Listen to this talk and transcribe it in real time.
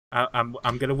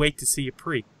I'm gonna wait to see you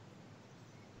pre.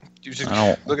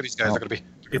 Look at these guys. They're gonna be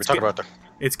talking about them.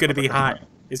 It's gonna be hot.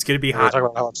 It's gonna be We're hot. talking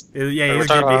about how much. Yeah, We're it's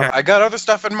talking gonna be about. hot. I got other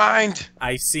stuff in mind.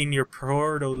 I've seen your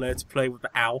Proto Let's Play with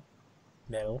Ow.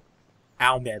 Metal.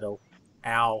 Ow metal.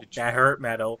 Ow. That hurt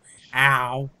metal.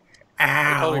 Ow.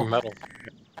 I call you Ow. metal.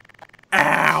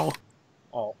 Ow.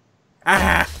 Oh.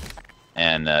 Ah.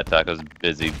 And Taco's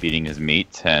busy beating his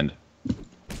meat, and...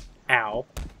 Ow.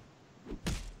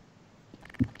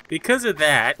 Because of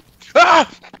that,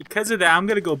 I'm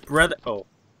gonna go brother. Oh.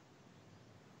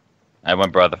 I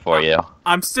went brother for you.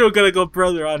 I'm still gonna go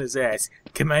brother on his ass.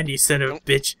 Come on, you son of a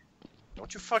bitch.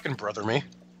 Don't you fucking brother me.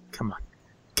 Come on.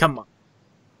 Come on.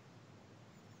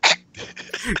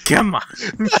 Come on.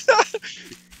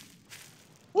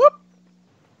 Whoop.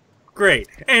 Great.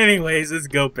 Anyways, let's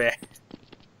go back.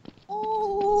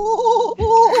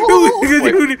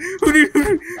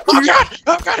 Oh God!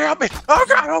 Oh God! Help me! Oh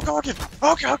God! Oh God!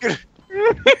 Oh God!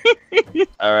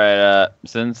 Alright,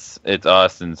 since it's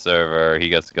Austin's server, he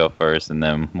gets to go first, and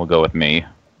then we'll go with me.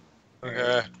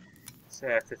 Okay. So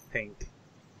I have to think.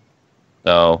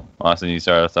 So, Austin, you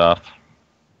start us off.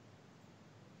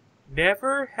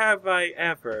 Never have I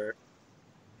ever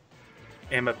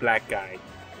am a black guy.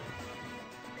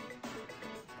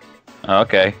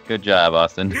 Okay, good job,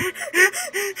 Austin.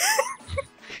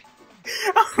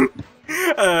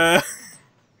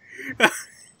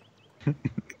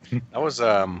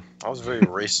 That was very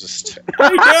racist. I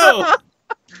know.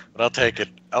 But I'll take it.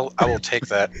 I will take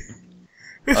that.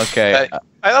 Okay.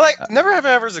 I like never have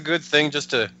ever is a good thing just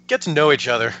to get to know each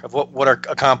other of what our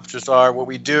accomplishments are, what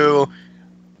we do,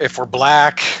 if we're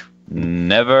black.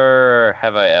 Never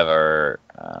have I ever.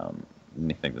 Let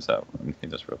me think this out. Let me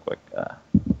think this real quick.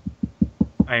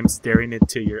 I am staring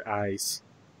into your eyes.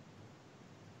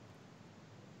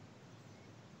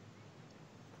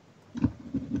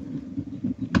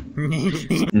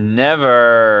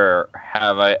 Never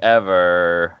have I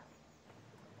ever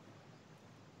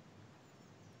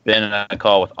been on a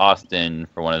call with Austin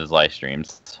for one of his live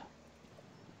streams.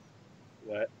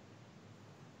 What?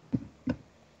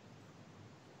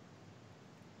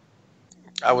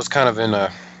 I was kind of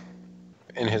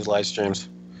in his live streams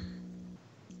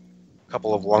a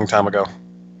couple of long time ago.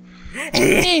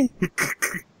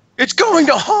 It's going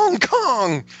to Hong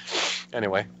Kong.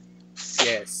 Anyway.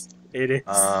 Yes, it is.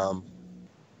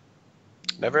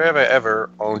 Never have I ever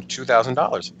owned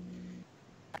 $2,000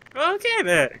 Okay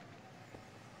then.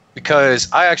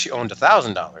 because I actually owned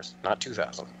 $1,000, not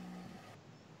 $2,000. All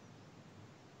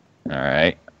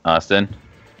right, Austin.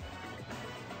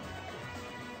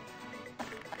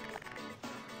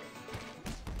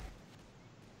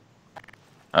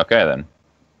 Okay then.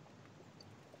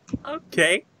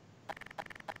 Okay.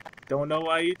 Don't know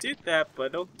why you did that,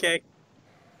 but okay.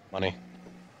 Money.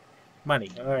 Money,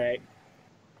 alright.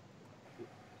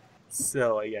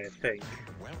 So, I gotta think.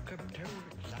 Welcome to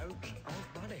Loads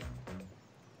of Money.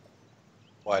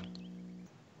 What?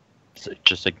 So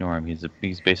just ignore him.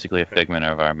 He's basically a figment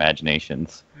of our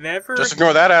imaginations. Never. Just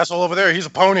ignore that asshole over there. He's a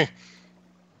pony.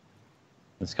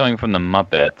 It's coming from the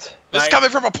Muppet. It's I- coming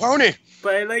from a pony.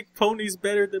 But I like ponies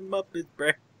better than Muppets,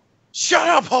 bruh. Shut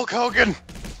up, Hulk Hogan.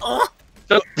 Oh!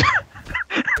 So,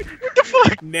 What the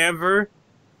fuck? Never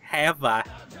have I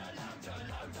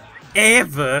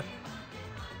ever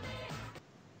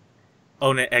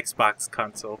owned an Xbox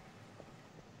console.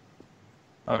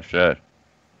 oh shit.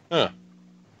 Huh.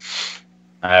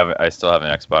 I still have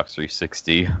an Xbox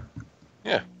 360.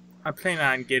 I plan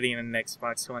on getting an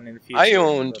Xbox One in the future. I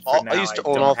owned but for all- I now, used to I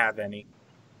own don't all- have any.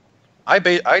 I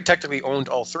technically owned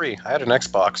all three. I had an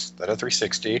Xbox, then a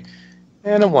 360,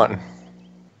 and a One.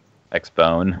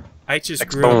 Xbone. I just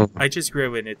Xbone. grew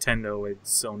up with Nintendo and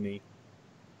Sony.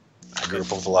 I grew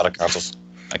up with a lot of consoles.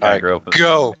 I kind of Alright, grew up with.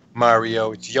 Go,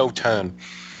 Mario. It's your turn.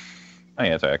 Oh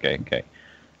yeah, sorry. Okay.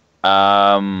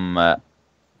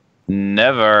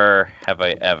 Never have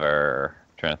I ever.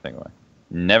 Trying to think of one.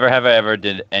 Never have I ever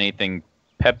did anything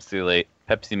Pepsi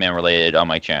Man related on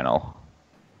my channel.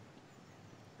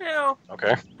 Well,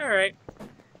 Okay. alright.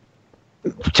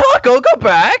 Taco, go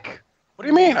back! What do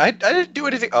you mean? I didn't do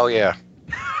anything. Oh, yeah.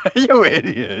 You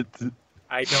idiot!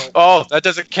 I don't. Oh, that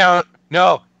doesn't count.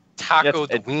 No. Taco Yes,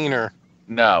 the it- Wiener.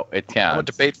 No, it I'm a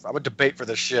counts. debate for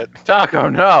this shit. Taco,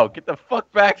 no! Get the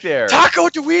fuck back there! Taco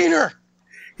the Wiener.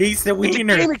 He's the It's a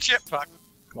wiener. gaming chip. Fuck.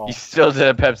 You still did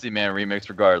a Pepsi Man remix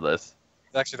regardless.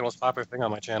 It's actually the most popular thing on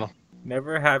my channel.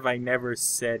 Never have I never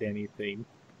said anything.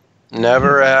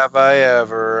 Never have I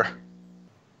ever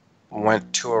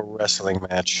went to a wrestling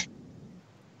match.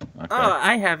 Okay. Oh,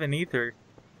 I haven't either.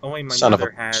 Only my Son of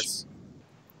mother a bitch. has.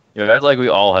 You act like we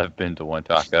all have been to one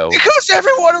taco. Because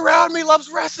everyone around me loves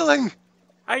wrestling.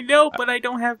 I know, but I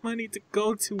don't have money to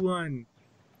go to one.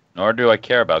 Nor do I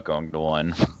care about going to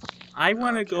one. I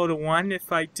want to go to one.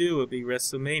 If I do, it'll be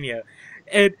WrestleMania.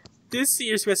 And this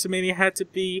year's WrestleMania had to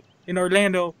be in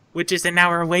Orlando, which is an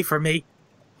hour away from me.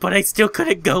 But I still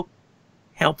couldn't go.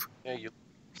 Help. Yeah,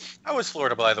 How was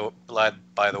Florida, by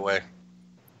the way?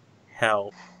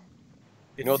 Help.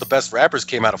 You know the best rappers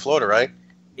came out of Florida, right?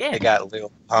 Yeah. They got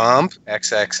Lil Pump,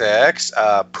 XXX,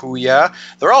 Puya.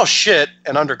 They're all shit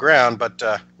and underground, but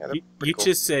yeah, they're You pretty cool.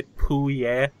 just said poo,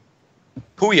 yeah?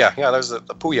 Puya, yeah, there's the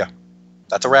Puya.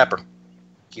 That's a rapper.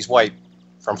 He's white,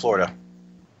 from Florida.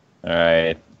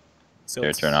 Alright, So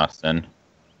your turn, Austin.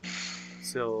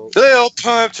 So Lil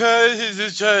Pump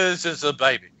is just a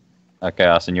baby. Okay,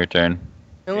 Austin, your turn.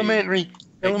 Elementary,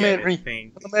 I get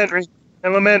it,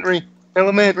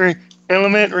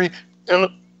 elementary.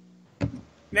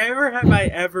 Never have I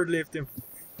ever lived in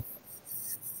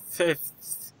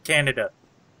Canada.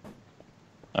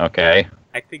 Okay.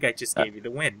 I think I just gave you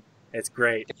the win. That's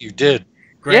great. You did.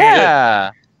 Great.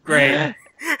 Yeah! Great.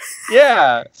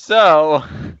 Yeah, so...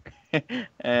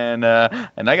 and I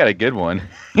got a good one.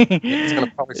 It's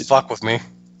gonna probably fuck with me.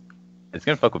 It's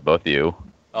gonna fuck with both of you.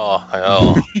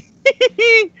 Oh.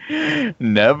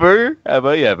 Never have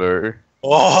I ever...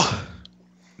 Oh.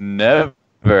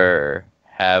 Never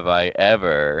have I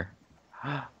ever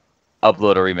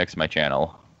upload or remix my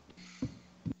channel.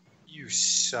 You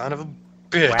son of a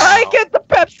bitch. Wow. I get the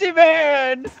Pepsi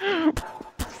Man!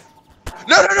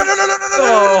 No.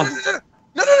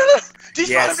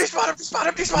 Yes.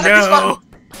 Despawn No. him.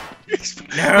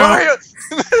 No. Mario.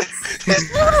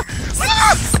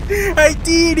 I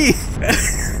did it.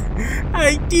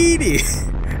 I did it.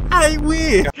 I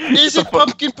win. Is it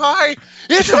pumpkin pie?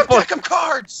 It's a deck of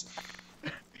cards.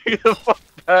 Get the fuck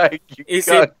back, you Is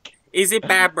cuck. Is it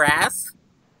bad brass?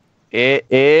 It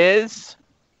is...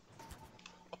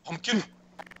 Pumpkin.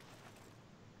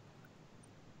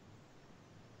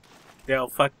 No,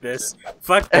 fuck this.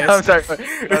 Fuck this. I'm sorry.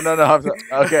 No, I'm sorry.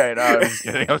 Okay, no, I'm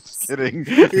just kidding.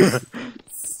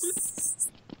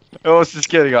 I was just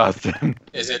kidding, Austin.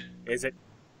 Is it Is it a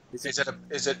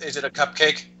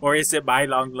cupcake? or is it my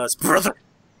long lost brother?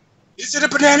 Is it a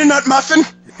banana nut muffin?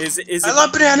 Is it I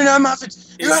love banana nut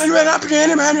muffins. You got a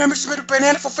banana man. I'm a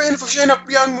banana for fan for shane up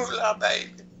young babe.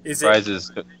 is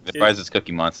it The prize is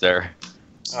Cookie Monster.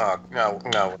 Oh no,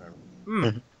 whatever.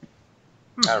 mm,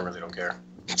 I really don't care.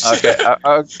 Okay. How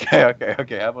about this?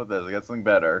 I got something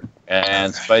better.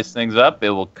 And spice things up. It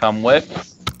will come with.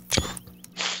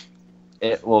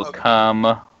 it will I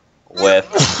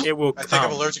think I'm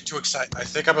come. allergic to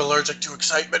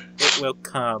excitement. It will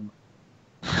come.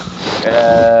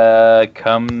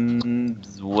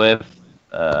 Comes with.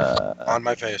 On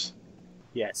my face.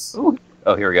 Yes.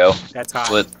 Oh, here we go. That's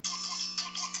hot. With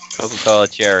Coca-Cola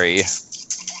Cherry.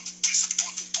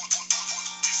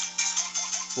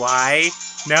 Why?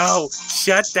 No!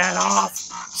 Shut that off!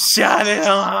 Shut it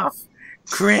off!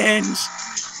 Cringe!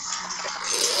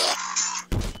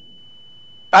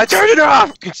 I turned it off.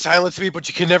 You can silence me, but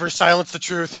you can never silence the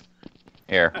truth.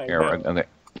 Here. I Okay. know.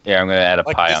 Here, I'm gonna add a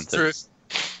Like pie this on the. truth.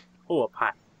 Oh, a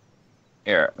pie.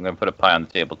 Here, I'm gonna put a pie on the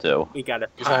table too. We got a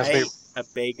You sound pie, like- a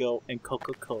bagel, and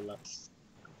Coca-Cola.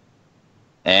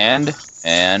 And.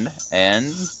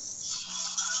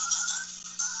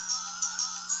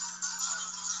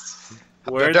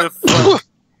 Where the fuck?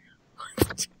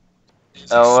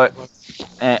 Oh, what?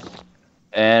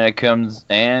 And it comes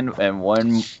and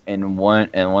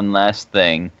one last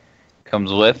thing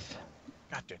comes with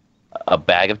Goddamn. a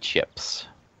bag of chips.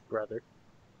 Brother.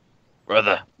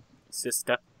 Brother.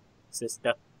 Sister.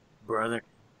 Brother.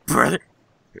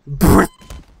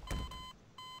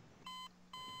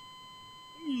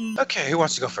 Okay, who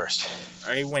wants to go first?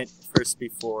 I went first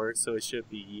before, so it should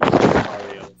be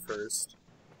Mario first.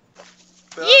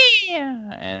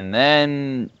 Yeah. And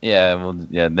then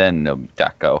then no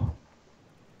taco.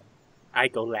 I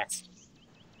go last.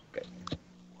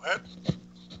 What?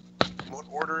 What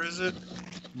order is it?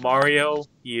 Mario,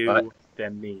 you, What?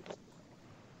 then me.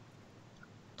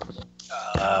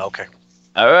 Okay.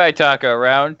 All right, taco.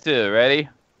 Round 2. Ready?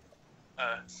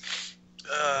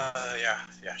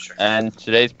 Yeah, sure. And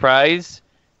today's prize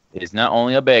is not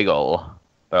only a bagel,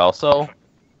 but also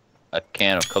a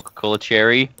can of Coca-Cola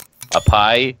Cherry, a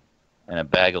pie, and a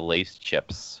bag of Lay's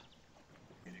chips.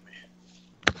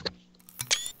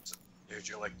 Dude,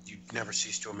 you never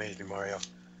cease to amaze me, Mario.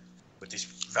 With these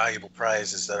valuable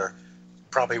prizes that are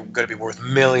probably going to be worth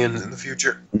millions in the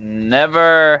future.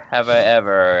 Never have I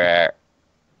ever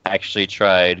actually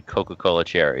tried Coca-Cola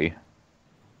Cherry.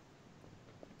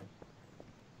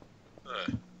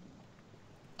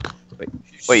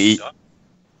 Wait, suck.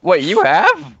 Wait, you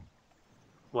have?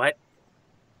 What?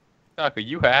 Taco,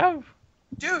 you have?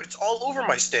 Dude, it's all over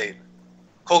my state.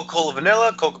 Coca-Cola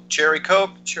Vanilla, Cherry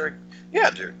Coke, Cherry... Yeah,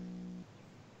 dude.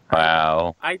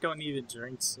 Wow. I don't even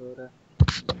drink soda.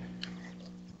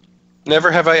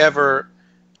 Never have I ever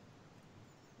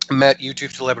met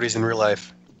YouTube celebrities in real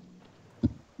life.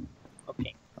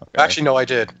 Okay. Okay. Actually, no, I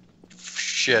did.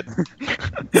 Shit.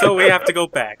 So we have to go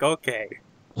back. Okay.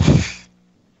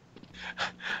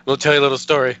 I'll tell you a little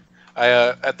story. I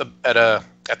at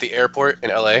the airport in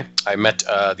LA, I met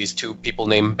these two people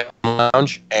named Ben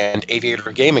Lounge and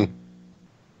Aviator Gaming,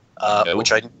 Oh.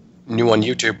 which I knew on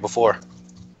YouTube before.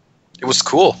 It was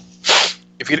cool.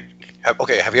 If you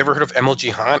have you ever heard of MLG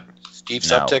Hunt? Steve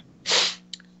No. Septic.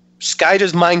 Sky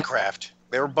does Minecraft.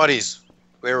 They were buddies.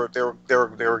 They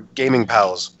were gaming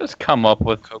pals. Just come up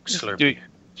with. Coke Just Slurp. do.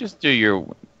 Just do your.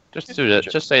 Just do that.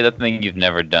 Just say the thing you've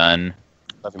never done.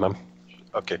 Love you, Mom.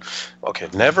 Okay.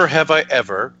 Never have I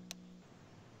ever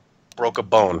broke a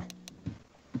bone.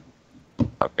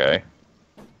 Okay.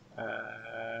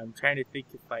 I'm trying to think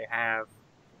if I have.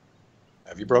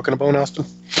 Have you broken a bone, Austin?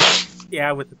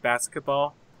 Yeah, with the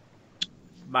basketball.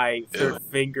 My Ew.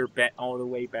 finger bent all the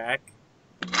way back.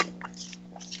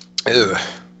 Ew.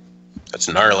 That's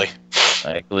gnarly.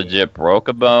 Like legit broke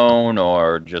a bone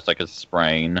or just like a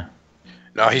sprain.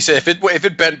 No, he said if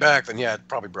it bent back, then yeah, it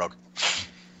probably broke.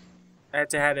 I had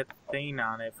to have a thing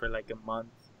on it for like a month.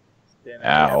 Then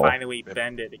Ow. I finally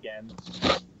bend it again.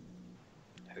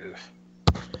 Ew.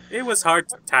 It was hard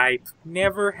to type.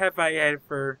 Never have I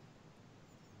ever...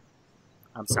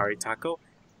 I'm sorry, Taco.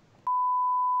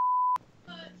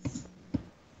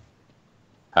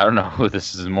 I don't know who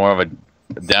this is more of a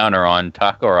downer on,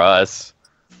 Taco or us.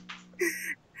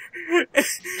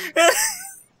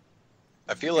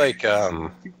 I feel like I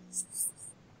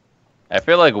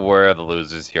feel like we're the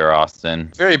losers here,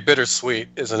 Austin. very bittersweet,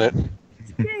 isn't it?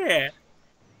 Yeah.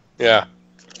 Yeah.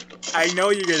 I know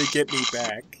you're gonna get me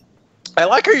back. I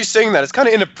like how you're saying that. It's kind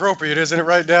of inappropriate, isn't it,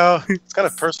 right now? It's kind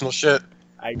of personal shit.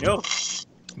 I know.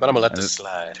 But I'm gonna let this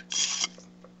slide.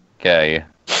 Okay.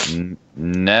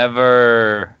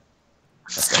 Never.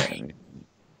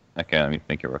 Okay, let me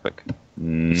think here real quick.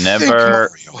 Never.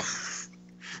 Think, Mario.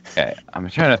 Okay, I'm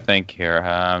trying to think here.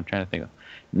 I'm trying to think.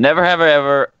 Never have I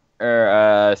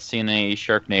ever seen a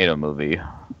Sharknado movie.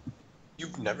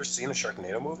 You've never seen a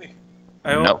Sharknado movie?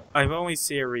 Nope. I've only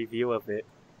seen a review of it.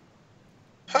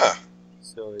 Huh.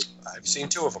 So it's I've seen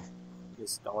 2 of them.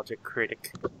 nostalgic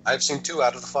critic. I've seen 2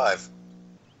 out of the 5.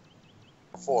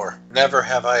 4. Never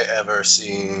have I ever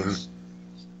seen,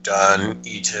 done,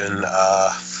 eaten,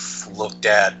 looked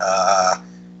at,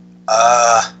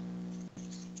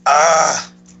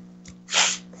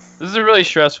 This is really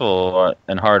stressful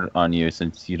and hard on you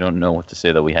since you don't know what to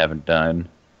say that we haven't done.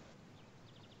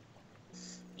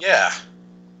 yeah.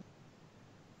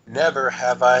 Never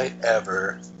have I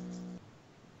ever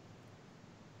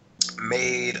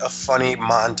made a funny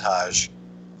montage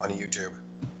on YouTube.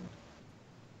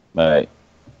 Wait,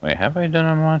 have I done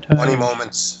a montage? Funny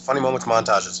moments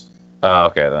montages. Oh,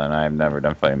 okay, then I've never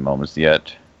done funny moments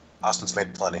yet. Austin's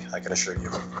made plenty, I can assure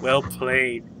you. Well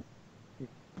played.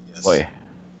 Yes. Wait,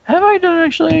 have I done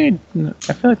actually?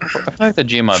 I feel like the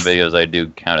GMod videos I do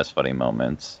count as funny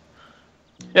moments.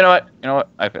 You know what?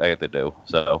 I get to do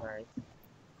so. Alright.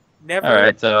 Never All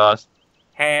right, so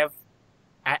have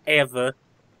I ever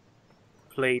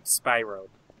played Spyro.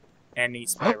 Any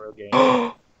Spyro game.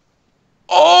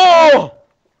 oh,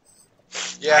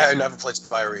 Yeah, I never played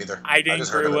Spyro either. I didn't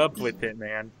just heard of grow it. up with it,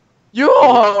 man. you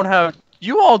all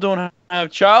don't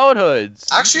have childhoods.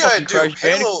 Actually, You I fucking do. Crash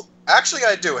Bandicoot. Halo. Actually,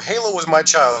 I do. Halo was my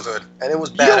childhood, and it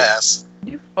was badass.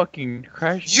 You fucking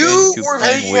Crash You Bandicoot were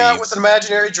playing hanging out Wii. with an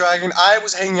imaginary dragon. I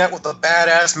was hanging out with a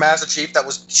badass Master Chief that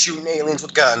was shooting aliens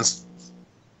with guns.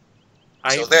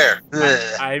 So there.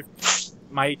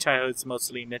 My childhood's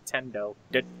mostly Nintendo.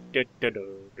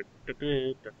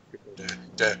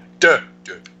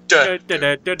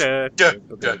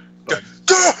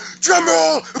 Drum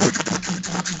roll!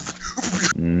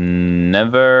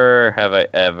 Never have I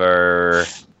ever.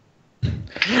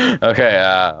 Okay,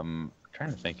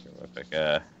 trying to think here real quick.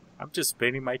 I'm just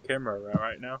spinning my camera around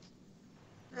right now.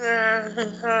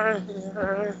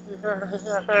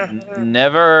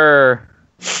 Never.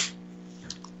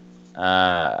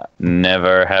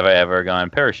 Never have I ever gone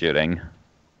parachuting.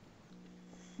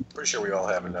 Pretty sure we all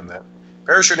haven't done that.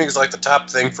 Parachuting is like the top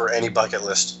thing for any bucket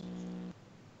list.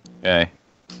 Okay.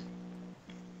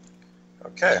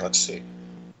 Okay, let's see.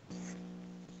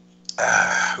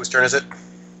 Whose turn is it?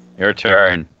 Your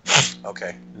turn.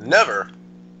 Okay. Never,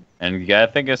 And you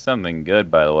gotta think of something good,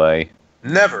 by the way.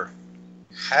 never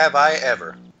have I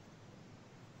ever?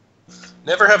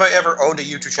 Never have I ever owned a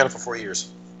YouTube channel for 4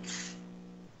 years.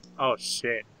 Oh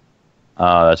shit!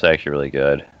 Oh, that's actually really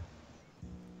good.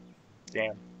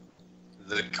 Damn.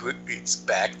 The quick beats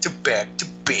back to back to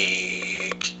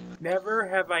back. Never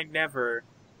have I never.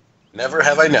 Never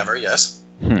have I never. Yes.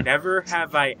 Never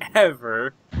have I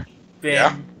ever been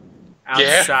Yeah.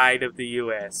 outside of the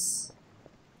U.S.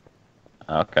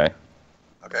 Okay.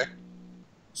 Okay.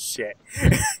 Shit.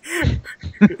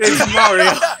 It's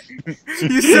Mario.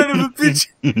 You son of a bitch.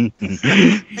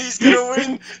 He's gonna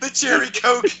win the cherry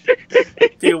coke.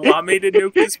 Do you want me to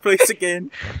nuke this place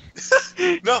again?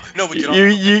 No, but you don't.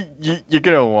 You're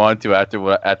gonna want to after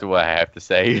what I have to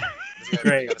say.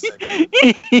 Great.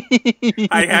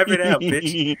 I have it out,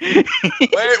 bitch.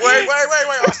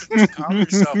 Wait, Austin. Calm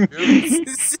yourself, dude.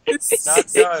 Not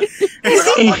done.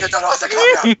 You're done, Austin, calm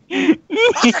down.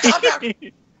 Austin, calm down.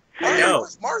 Mario,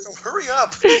 hurry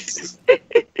up.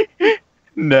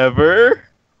 Never,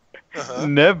 Uh-huh.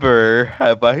 never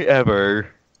have I ever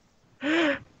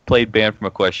played band from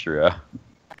Equestria.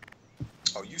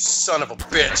 Oh, you son of a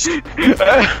bitch.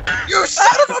 You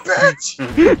son of a bitch.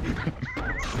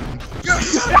 You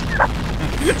son of a...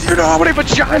 Do you know how many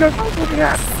vaginas I was looking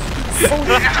at?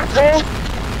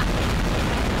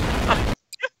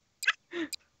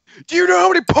 Do you know how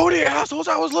many pony assholes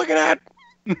I was looking at?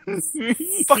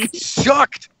 Fucking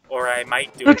sucked. Or I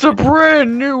might do It's it. a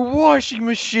brand new washing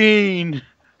machine.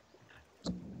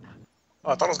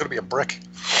 Oh, I thought it was gonna be a brick.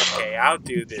 Okay, I'll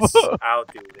do this. I'll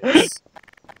do this.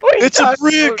 Wait, It's a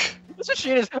brick. This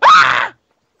machine is. Ah!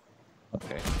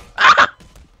 Okay.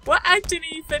 What? I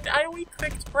only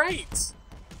clicked right.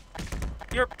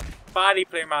 Your body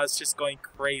player mouse is just going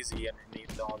crazy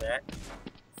underneath all that.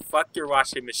 Fuck your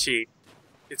washing machine.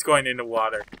 It's going in the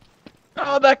water.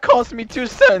 Oh, that cost me 2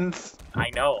 cents. I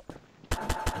know.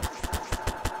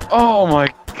 Oh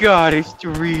my god, it's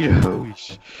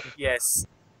Doritos. Yes,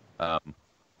 Um.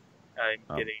 I'm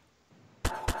Oh. kidding.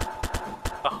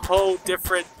 A whole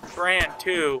different brand,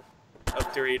 too,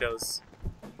 of Doritos.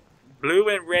 Blue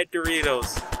and red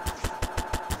Doritos.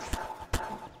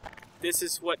 This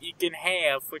is what you can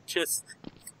have for just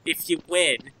if you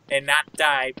win and not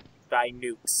die by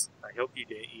nukes. I hope you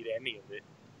didn't eat any of it.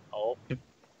 Oh.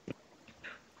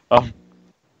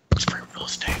 It's free real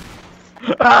estate.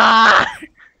 Ah!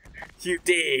 You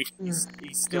did. He's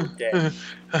still dead.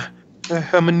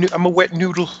 I'm a wet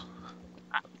noodle.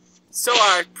 So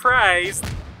our prize.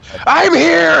 I'm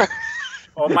here.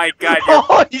 Oh my god. Your,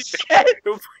 Holy shit!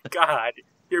 oh my god.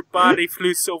 Your body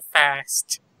flew so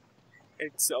fast.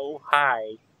 And so high.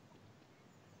 And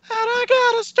I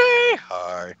gotta stay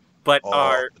high But all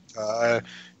our the time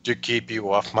to keep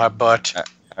you off my butt.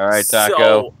 All right, Taco.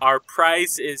 So our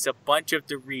prize is a bunch of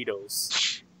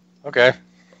Doritos. Okay.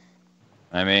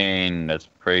 I mean, that's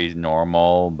pretty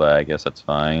normal, but I guess that's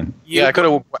fine. You Yeah, I could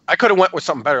have went with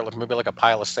something better, like maybe like a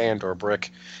pile of sand or a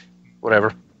brick,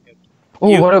 whatever. Oh,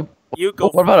 You- what You go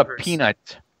what about first. a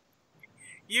peanut?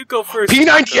 You go first.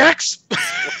 P90X. What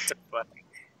the fuck?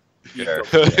 You Sure.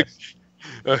 go first.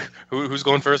 Who's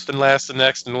going first and last and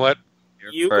next and what?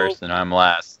 You're You first, go- and I'm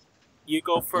last. You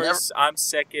go first. I'm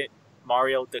second.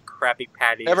 Mario the Krabby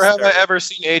Patty. Never is have I third. ever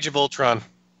seen Age of Ultron.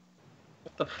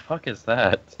 What the fuck is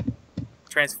that?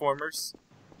 Transformers.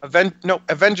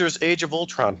 Avengers Age of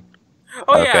Ultron.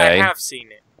 Oh yeah, I Okay. have seen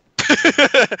it.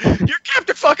 You're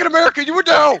Captain fucking America. You would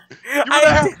know.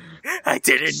 I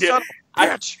didn't know. Son of a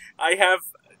bitch. I have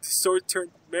short-term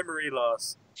memory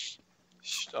loss.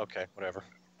 Okay, whatever.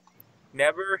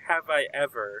 Never have I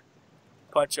ever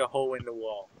punched a hole in the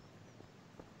wall.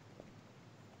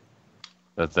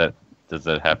 Does it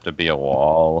have to be a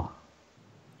wall?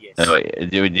 Yes. No,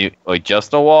 wait,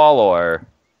 just a wall or?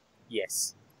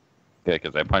 Yes. Good,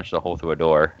 because I punched a hole through a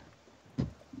door.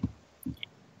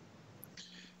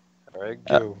 All right,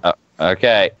 go.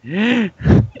 Okay. You're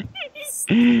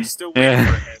still waiting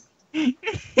for him.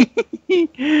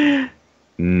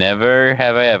 Never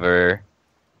have I ever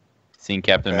seen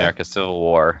Captain America Civil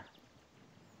War.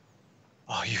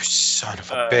 Oh, you son of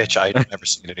a bitch! I've never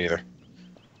seen it either.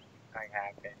 I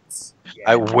haven't. Yeah.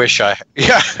 I wish I.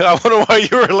 Yeah, I wonder why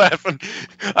you were laughing.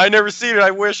 I never seen it. I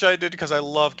wish I did because I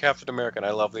love Captain America and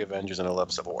I love the Avengers and I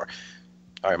love Civil War.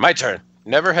 All right, my turn.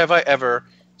 Never have I ever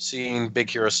seen Big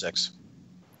Hero 6.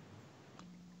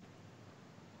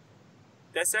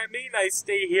 Does that mean I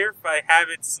stay here if I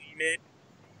haven't seen it?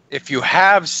 If you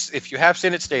have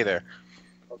seen it, stay there.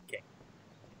 Okay.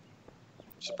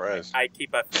 Surprise. I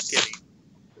keep on forgetting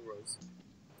the rules.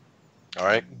 All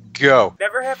right, go.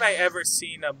 Never have I ever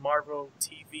seen a Marvel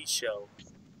TV show.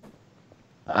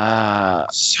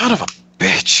 Have Son of a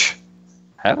bitch.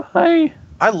 I?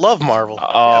 I love Marvel.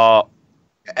 Oh,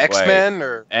 X-Men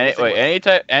or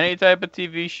anything any type of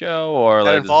TV show or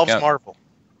that like involves Marvel.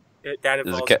 That Does it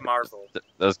involves ca- Marvel.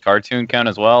 Does cartoon count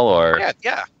as well, or? Yeah. Of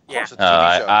Yeah. course, it's a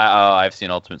TV show. I've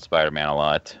seen Ultimate Spider-Man a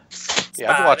lot.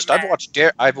 Yeah,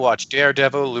 I've watched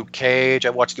Daredevil, Luke Cage.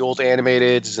 I've watched the old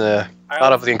animateds, a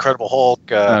lot of the Incredible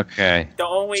Hulk. Okay. The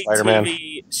only Spider-Man.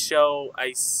 TV show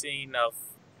I've seen of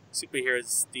superheroes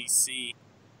is DC.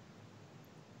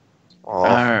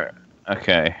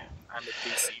 Okay. I'm a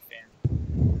DC fan.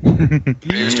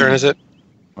 Whose turn is it?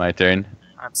 My turn.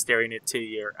 I'm staring into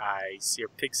your eyes, your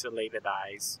pixelated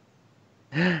eyes.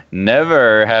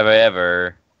 Never have I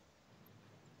ever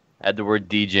had the word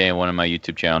DJ in one of my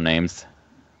YouTube channel names.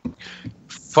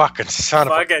 Fucking son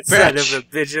of a Fucking bitch. son of a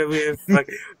bitch.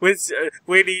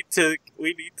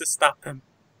 We need to stop him.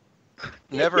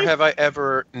 Never have I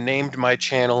ever named my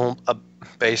channel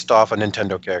based off a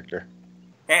Nintendo character.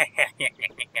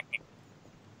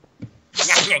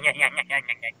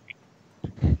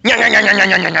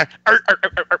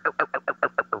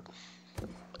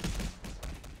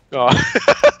 Oh.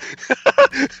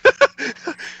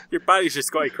 Your body's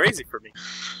just going crazy for me.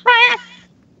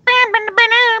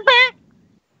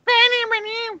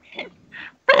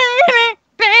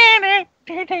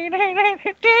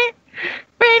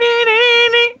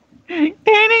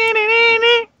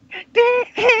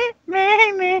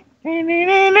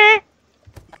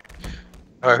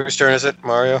 Alright, whose turn is it?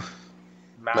 Mario?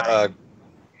 Mine.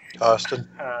 Austin?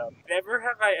 Never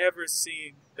have I ever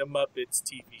seen the Muppets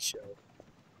TV show.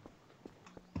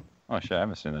 Oh shit, I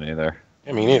haven't seen that either.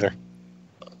 Yeah, me neither.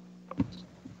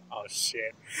 Oh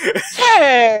shit.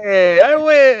 Hey, I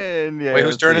win! Yeah, Wait,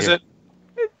 whose turn is it?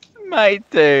 It's my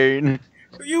turn.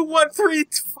 You won 3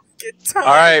 fucking times.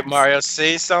 Alright, Mario,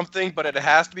 say something, but it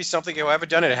has to be something you haven't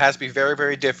done, and it has to be very,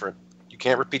 very different. You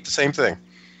can't repeat the same thing.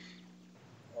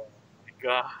 Oh my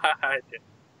god.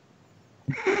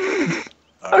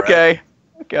 All right. Okay,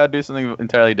 I'll do something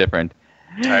entirely different.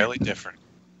 Entirely different.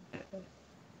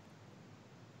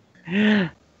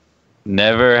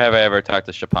 Never have I ever talked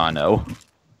to Shapano.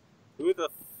 Who the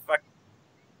fuck?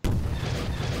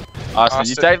 Austin,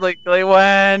 you technically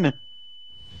win!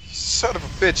 Son of a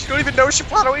bitch. You don't even know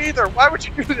Shapano either. Why would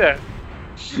you do that?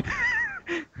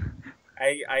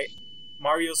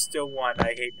 Mario still won.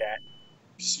 I hate that.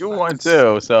 You won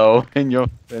too, so in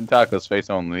Taco's face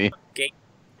only. Okay,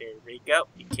 there we go.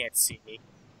 You can't see me.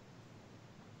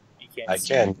 You can't I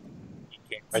see can. me. You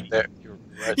can't see Right me. there. You're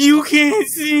right. You can't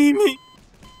see me.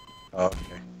 Okay.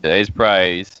 Today's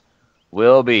prize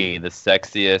will be the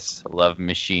sexiest love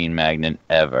machine magnet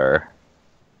ever.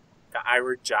 The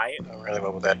Iron Giant? Oh, really?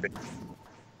 What would that be?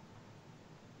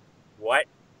 What?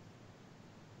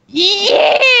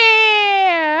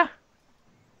 Yeah!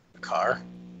 A car?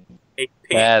 A pig.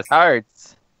 It has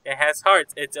hearts. It has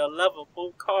hearts. It's a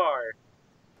lovable car.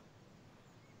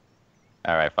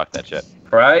 Alright, fuck that shit.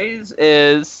 Prize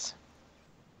is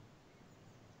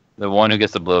the one who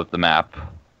gets to blow up the map.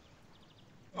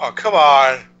 Oh, come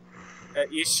on.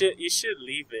 You should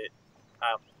leave it,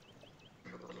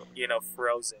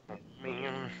 frozen.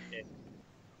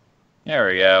 There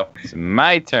we go. It's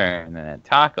my turn, and then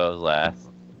Taco's last.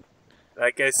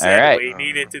 Like I said, Alright. we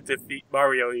needed to defeat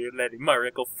Mario. You're letting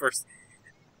Mario go first.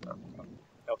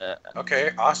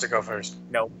 Okay, Austin, go first.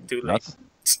 No, too No, late.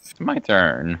 it's my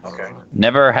turn. Okay.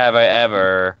 Never have I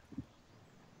ever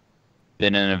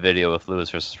been in a video with Lewis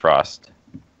vs. Frost.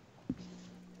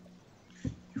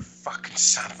 You fucking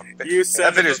son of a bitch. You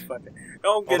said that video's...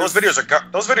 Don't get those videos are gone.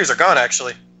 Those videos are gone,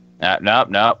 actually.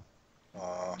 Nope.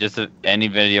 Uh, Just any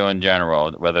video in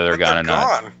general, whether they're but gone or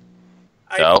not. gone.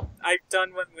 So? I've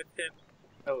done one with him.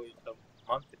 Oh, a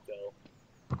month ago.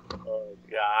 Oh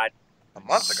God. A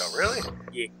month ago, really?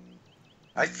 Yeah.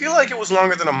 I feel like it was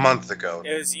longer than a month ago.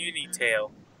 It was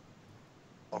Unitail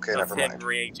Okay, of never him mind.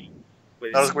 raging.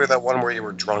 With That was his, weird, that one where you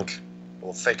were drunk.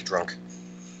 Well, fake drunk.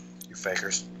 You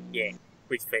fakers. yeah,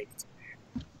 we faked.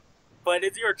 But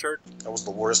it's your turn. That was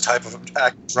the worst type of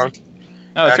act drunk.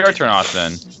 No, it's your Acting. turn,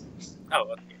 Austin.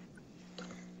 Oh, okay.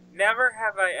 Never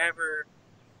have I ever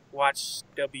watched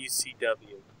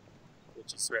WCW,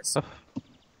 which is wrestling.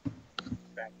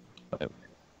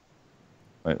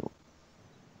 Wait.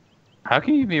 How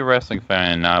can you be a wrestling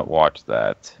fan and not watch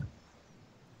that?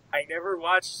 I never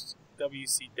watched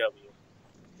WCW.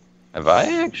 Have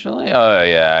I actually? Oh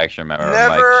yeah, I actually remember.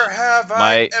 Never have I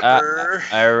Mike, ever.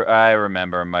 I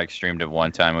remember Mike streamed it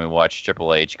one time. We watched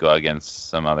Triple H go against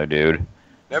some other dude.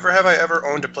 Never have I ever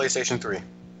owned a PlayStation 3.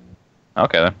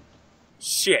 Okay then.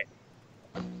 Shit.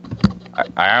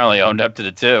 I only owned up to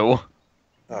the 2.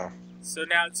 Oh. So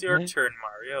now it's your turn,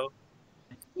 Mario.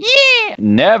 Yeah.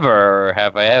 Never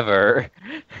have I ever.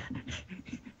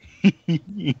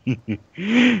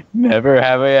 Never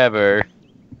have I ever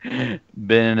been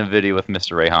in a video with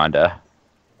Mr. Ray Honda.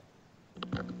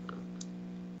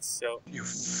 So, You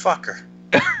fucker.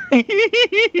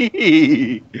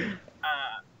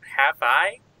 have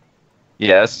I?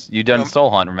 Yes, you done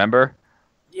Soul Hunt, remember?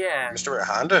 Yeah. Mr.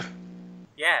 Honda?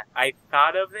 Yeah, I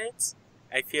thought of it.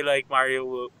 I feel like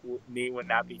Mario would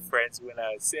not be friends when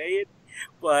I say it,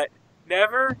 but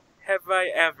never have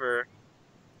I ever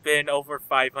been over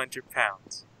 500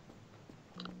 pounds.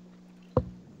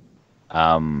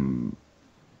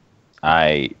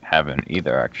 I haven't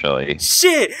either, actually.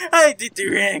 Shit! I did the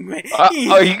wrong way.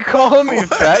 Are you calling me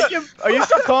fat? Are you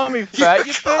still calling me fat,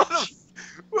 you bitch?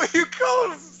 What you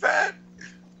calling him fat?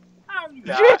 I'm Did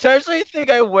not. you actually think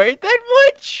I weighed that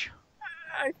much?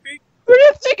 I think. Who do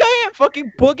you think I am?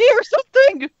 Fucking Boogie or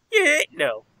something? Yeah,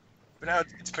 no.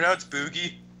 It's pronounced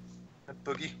Boogie. Not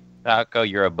Boogie. Taco,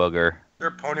 you're a booger. Is there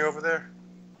a pony over there?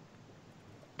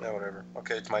 No, whatever.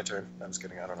 Okay, it's my turn. I'm just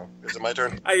kidding. I don't know. Is it my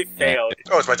turn? I failed.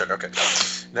 Oh, it's my turn. Okay.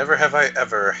 Never have I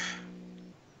ever.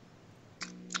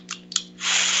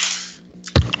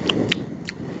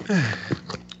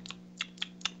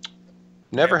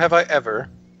 Never have I ever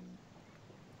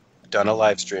done a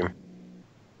live stream.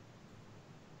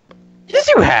 Yes,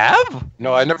 you have.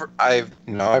 No, I've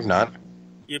not.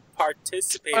 You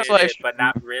participated in live it, but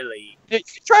not really. You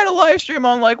tried a live stream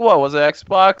on like what? Was it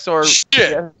Xbox or?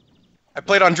 Shit. I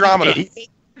played Andromeda.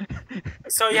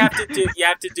 So you have to do. You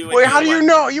have to do it. Wait, how do you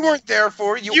know? You weren't there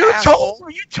for it. You asshole.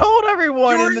 You told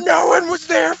everyone. No one was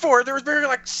there for it. There was barely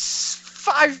like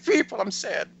 5 people. I'm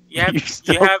sad. You have.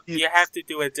 You have to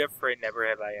do a different. Never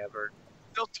have I ever.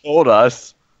 Still told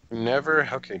us. Never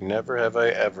have I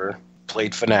ever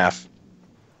played FNAF.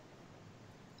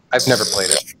 I've never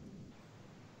played it.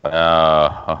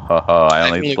 I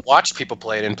only watched people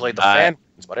play it and played the fan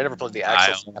games, but I never played the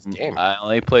actual FNAF game. I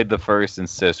only played the first and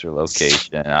sister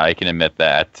location. I can admit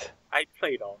that. I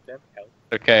played all of them. Hell,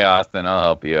 Okay, Austin, I'll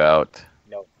help you out.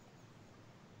 no.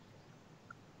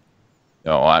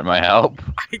 Don't want my help?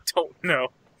 I don't know.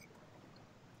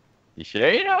 You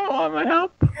sure you don't want my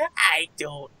help? I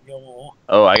don't know.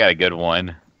 Oh, I got a good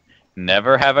one.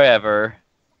 Never have I ever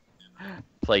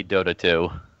played Dota 2.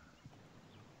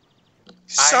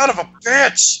 Son of a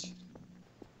bitch!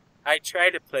 I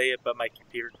tried to play it, but my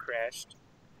computer crashed.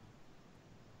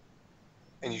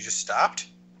 And you just stopped?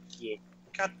 Yeah.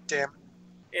 God damn.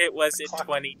 It was in Clock.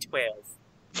 2012.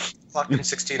 Clocked in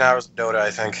 16 hours of Dota,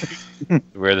 I think.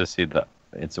 It's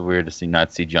weird to see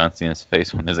not see John Cena's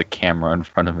face when there's a camera in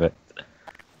front of it.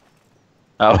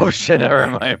 Oh shit, never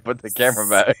mind. Put the camera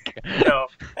back. No.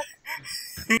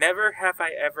 Never have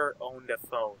I ever owned a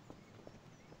phone.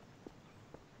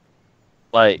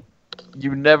 Like,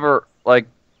 you never, like...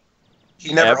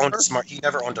 He never Ever? owned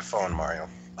a phone, Mario.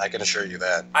 I can assure you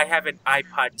that. I have an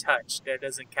iPod Touch. That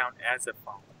doesn't count as a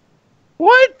phone.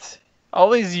 What? All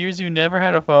these years you never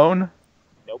had a phone?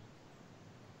 Nope.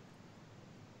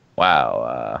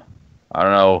 Wow, I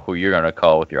don't know who you're gonna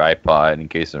call with your iPod in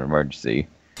case of an emergency.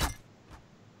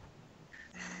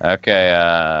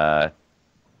 Okay,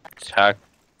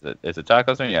 is it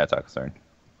Taco's turn? Yeah, Taco's turn.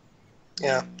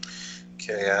 Yeah.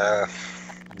 Okay,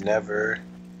 never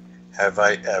have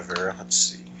I ever... Let's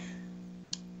see.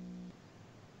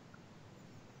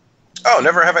 Oh,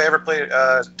 never have I ever played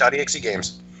 .exe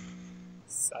games.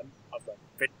 Son of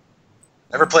a bitch.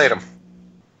 Never played them.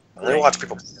 I only watch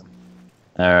people play them.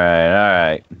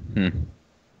 Alright.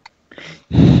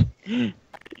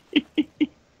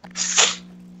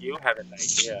 You have an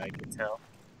idea, I can tell.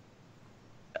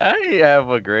 I have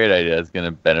a great idea. It's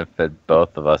gonna benefit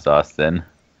both of us, Austin.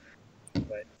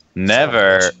 But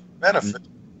Never Benefit.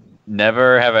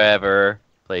 have I ever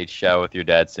played Shout with Your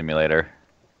Dad Simulator.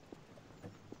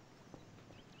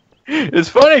 It's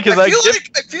funny because I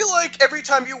feel like every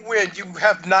time you win, you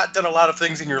have not done a lot of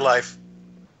things in your life.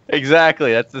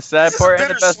 Exactly. That's the sad This is part and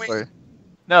the best bittersweet. part.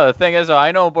 No, the thing is, though,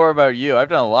 I know more about you. I've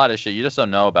done a lot of shit. You just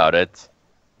don't know about it.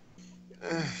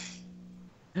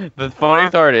 The funny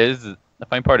part is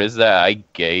that I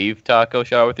gave Taco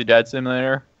Shout with Your Dad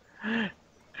Simulator. I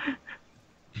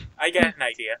got an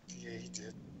idea. Yeah, he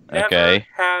did. Never Okay.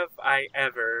 have I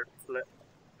ever...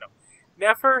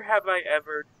 Never have I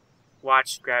ever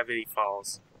watched Gravity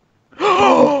Falls.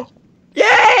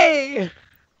 Yay!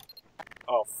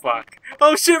 Oh, fuck.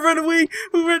 Oh, shit, run away!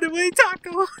 Run away,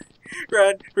 Taco!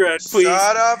 Run, please.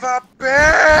 Son of a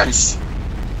bitch!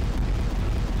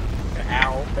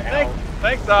 Ow.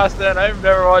 Thanks, Austin. I've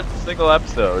never watched a single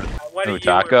episode. wanted Ooh, you-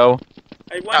 Taco.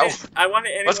 I wanted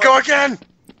anyone... Let's go again!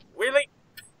 Really?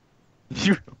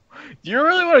 Do you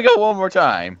really want to go one more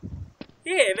time?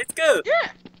 Yeah, let's go.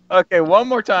 Yeah. Okay, one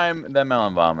more time, then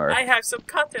Melon Bomber. I have some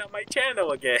content on my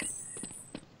channel again.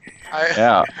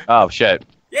 Yeah. Oh shit.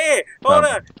 Yeah, hold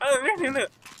on. Oh,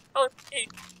 oh, hey.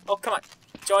 Oh, come on.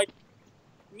 Join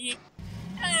me.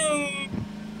 Hey.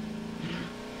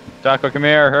 Taco, come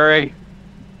here, hurry.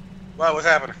 What's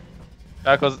happening?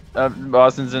 Taco's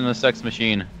Boston's in the sex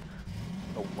machine. A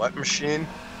what machine?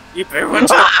 You better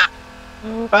watch out.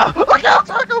 Look out,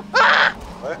 Taco!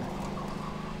 What?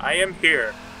 I am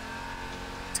here.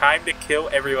 Time to kill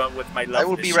everyone with my love I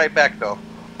will be machine. right back, though.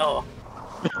 Oh.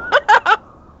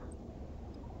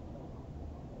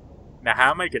 Now,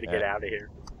 how am I gonna get out of here?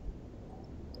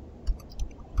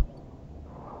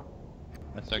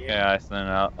 That's okay, Iceland.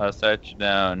 I'll set you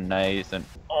down nice and.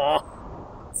 Oh.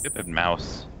 Stupid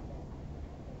mouse.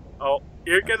 Oh,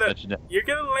 you're gonna Set you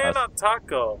down. land on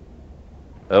Taco.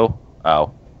 Oh.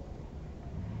 Oh.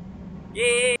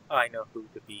 Yeah. Oh, I know who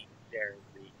to be. There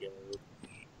we go.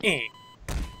 Eh.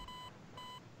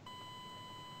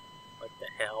 What the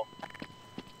hell?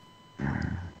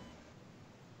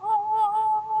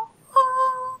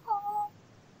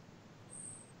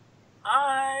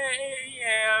 I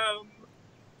am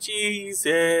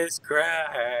Jesus Christ.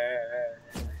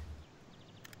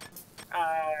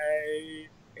 I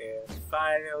am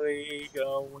finally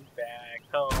going back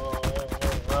home.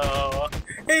 Oh.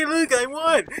 Hey, look, I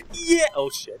won! Yeah! Oh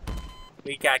shit.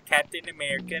 We got Captain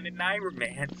America and Iron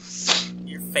Man.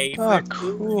 Your favorite. Oh,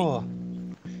 cool.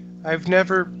 I've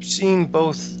never seen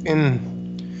both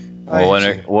in.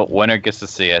 Well, winner gets to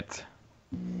see it.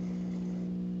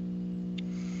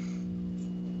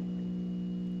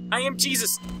 I am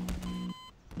Jesus.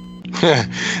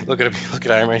 Look at him. Look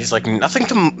at Iron Man. He's like nothing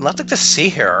to see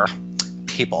here,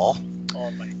 people.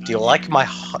 Oh my god. Do you like my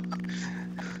hot?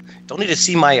 Don't need to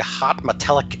see my hot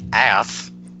metallic ass.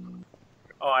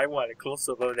 Oh, I want a close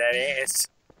up of that ass.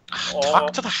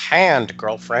 Talk to the hand,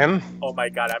 girlfriend. Oh my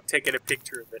god, I'm taking a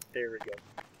picture of it. There we go.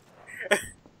 Oh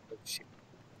shit.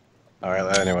 All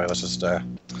right. Anyway, let's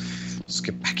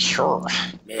get back here.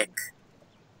 Mick.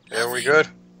 There we good.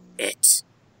 It.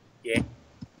 Yeah.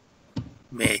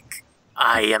 Mick.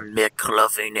 I am Mick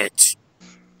loving it.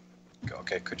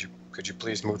 Okay. Could you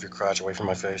please move your crotch away from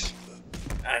my face?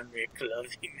 I'm Mick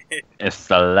loving it. It's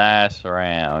the last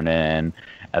round, and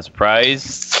as a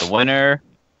prize, the winner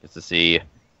gets to see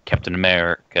Captain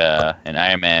America and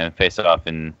Iron Man face off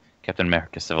in Captain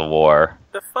America Civil War.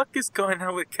 The fuck is going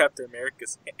on with Captain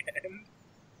America's hand?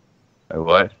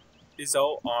 What? His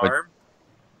whole arm?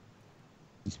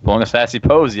 He's pulling a sassy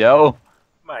pose, yo.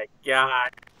 My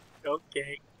god.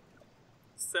 Okay.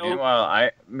 So.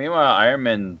 Meanwhile, Iron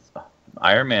Man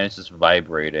is just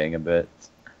vibrating a bit.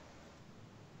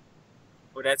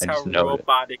 Well, that's I how just know it.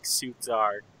 robotic suits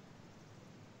are.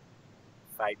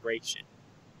 Vibration.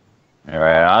 All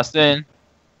right, Austin,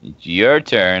 it's your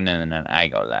turn, and then I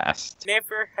go last.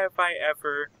 Never have I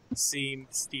ever seen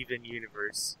Steven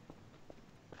Universe.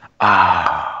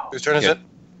 Ah. Whose turn is it?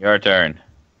 Your turn.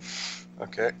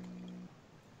 Okay.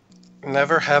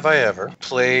 Never have I ever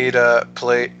played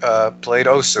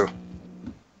Osu.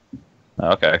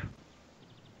 Okay.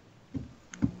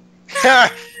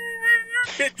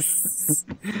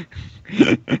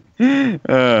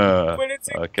 But it's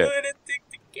a Okay. good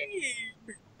addictive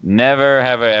game. Never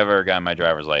have I ever gotten my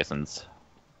driver's license.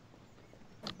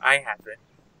 I haven't.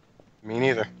 Me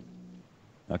neither.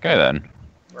 Okay then.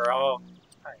 We're all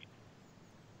right.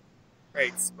 Right,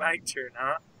 it's my turn,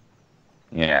 huh?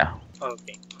 Yeah.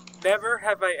 Okay. Never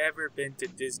have I ever been to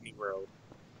Disney World.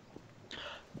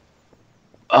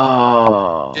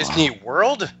 Oh. Disney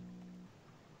World?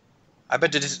 I've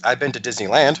been to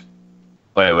Disneyland.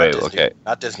 Wait, Not Disney- okay.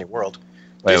 Not Disney World.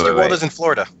 Wait, Disney wait, World wait. is in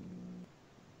Florida.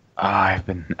 Oh,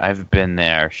 I've been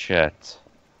there. Shit.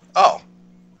 Oh.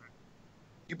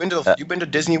 You've been to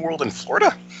Disney World in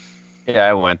Florida? Yeah,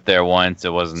 I went there once.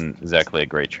 It wasn't exactly a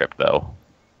great trip though.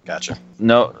 Gotcha.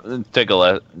 No,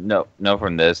 no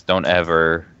from this. Don't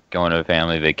ever go on a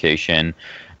family vacation.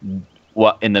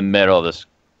 What in the middle of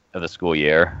the school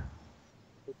year?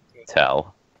 Okay.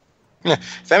 Tell.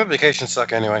 Family vacations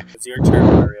suck anyway. It's your turn,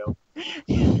 Mario.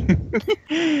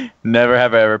 Never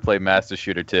have I ever played Master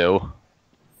Shooter 2.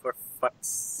 For fuck's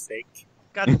sake.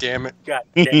 God damn it. God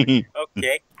damn it.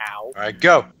 Okay. Ow. All right,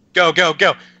 go. Go, go,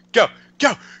 go. Go,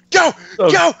 go, go,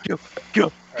 Oh, go, go,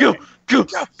 go, go, go, go,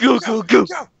 go, go, go, go,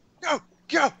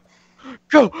 go. go,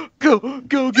 go, go,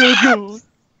 go, go, go,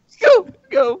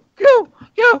 go, go,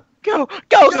 go, go,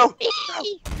 go, go.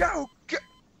 Go, go.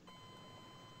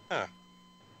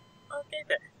 Okay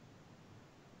then.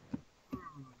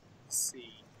 Let's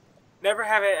see. Never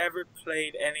have I ever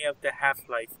played any of the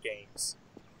Half-Life games.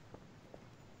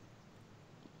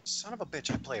 Son of a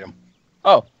bitch, I played him.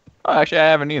 Oh, actually, I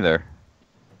haven't either.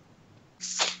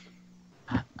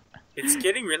 It's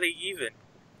getting really even.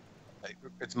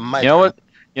 It's my You know turn. what?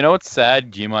 You know what's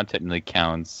sad? GMod technically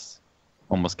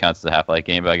almost counts as a Half-Life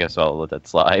game, but I guess I'll let that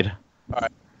slide.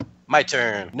 My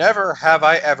turn. Never have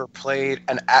I ever played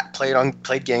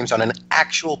played games on an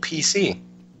actual PC.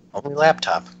 Only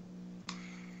laptop.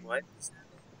 What?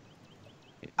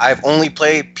 I've only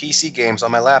played PC games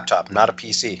on my laptop, not a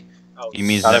PC. Oh, He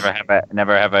means Not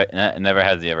never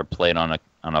has he ever played on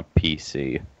a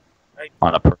PC, Right.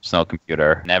 on a personal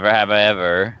computer. Never have I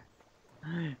ever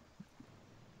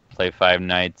played Five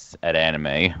Nights at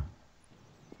Anime.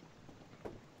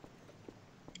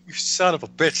 You son of a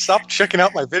bitch! Stop checking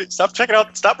out my video.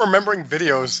 Stop remembering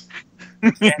videos.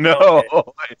 No,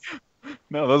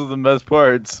 no, those are the best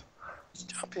parts.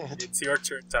 Stop it. It's your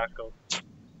turn, Taco.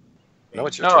 No,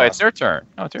 it's your No, turn. it's your turn.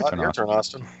 No, it's your turn. Your turn,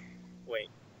 Austin. Wait.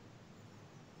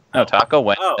 No, Taco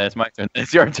went. Oh. Then it's my turn.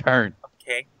 It's your turn.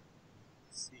 Okay.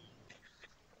 Let's see.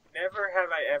 Never have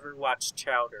I ever watched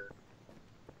Chowder.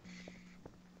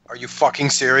 Are you fucking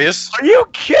serious? Are you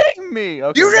kidding me?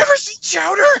 Okay. You never seen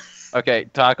Chowder? Okay,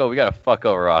 Taco, we gotta fuck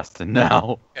over Austin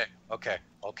now. Okay.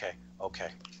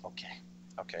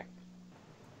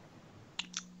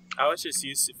 I was just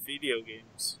used to video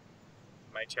games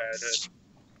in my childhood.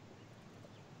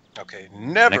 Okay,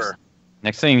 never.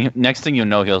 Next thing you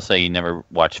know, he'll say you never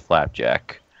watched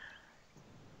Flapjack.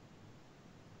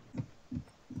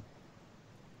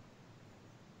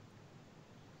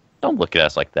 Don't look at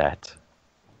us like that.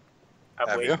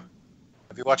 I'm waiting.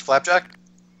 Have you watched Flapjack?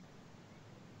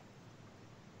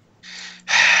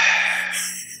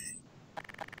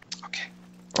 Okay.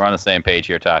 We're on the same page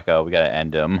here, Taco. We gotta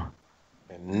end him.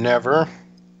 Never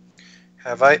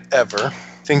have I ever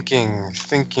thinking.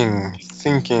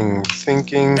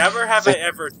 Never have I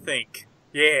ever think.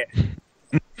 Yeah.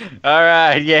 All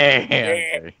right, yeah.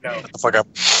 Yeah. No. Shut the fuck up.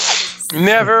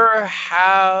 Never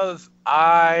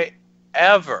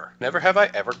have I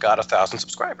ever got 1,000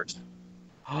 subscribers.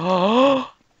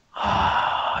 Oh,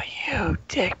 you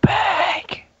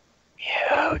dickbag.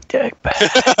 You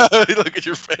dickbag. Look at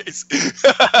your face.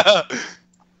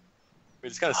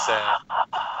 It's kind of sad.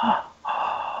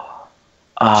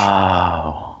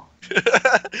 Oh.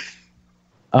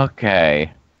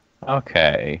 Okay.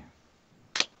 Okay.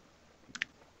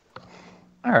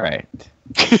 All right.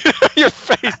 Your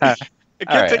face. I All can't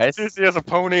right, take I- you seriously as a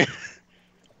pony.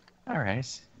 All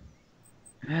right.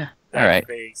 All That right.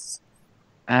 face.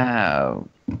 Oh.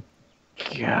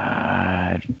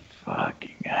 God.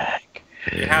 Fucking heck.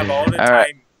 You have all the All time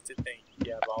right. to think.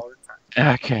 You have all the time.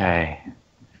 Okay.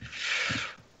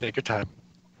 Take your time.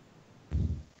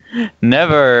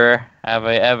 Never have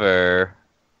I ever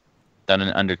done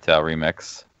an Undertale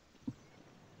remix.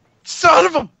 Son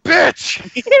of a bitch!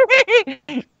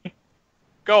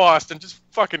 Go, Austin. Just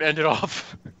fucking end it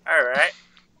off. All right.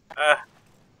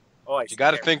 Oh, I You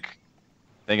gotta think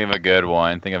Think of a good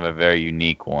one. Think of a very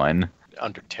unique one.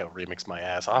 Undertale remix my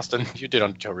ass. Austin, you did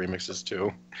Undertale remixes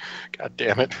too. God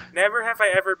damn it. Never have I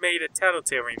ever made a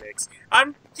Tattletale remix.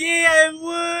 Yeah, I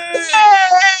would.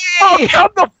 Oh, come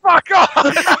the fuck off!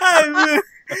 I would.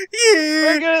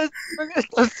 Yeah. We're gonna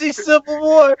go see Civil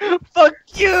War. Fuck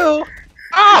you.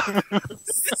 Ah!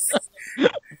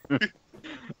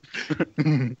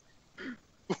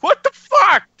 What the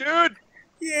fuck, dude?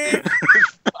 Yeah.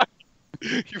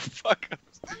 You fuck.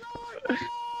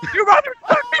 You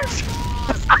motherfuckers!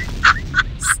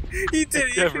 He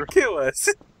didn't Never. even kill us.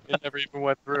 It never even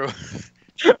went through.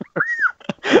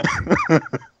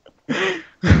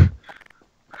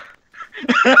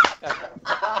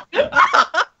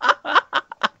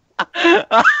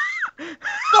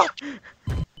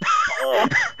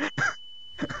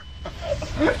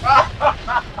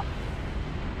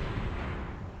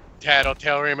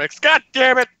 Tattletale remix. God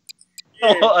damn it!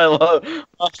 Oh, I love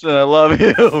Austin. I love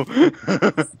you.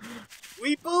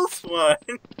 We both won.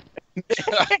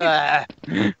 I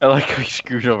like how you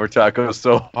screwed over Taco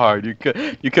so hard. You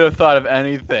could have thought of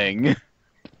anything.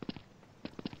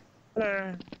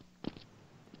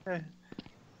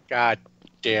 God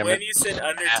damn When it. you said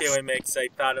Undertale remix, I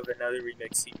thought of another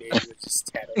remix he made, which is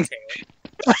Tattletale.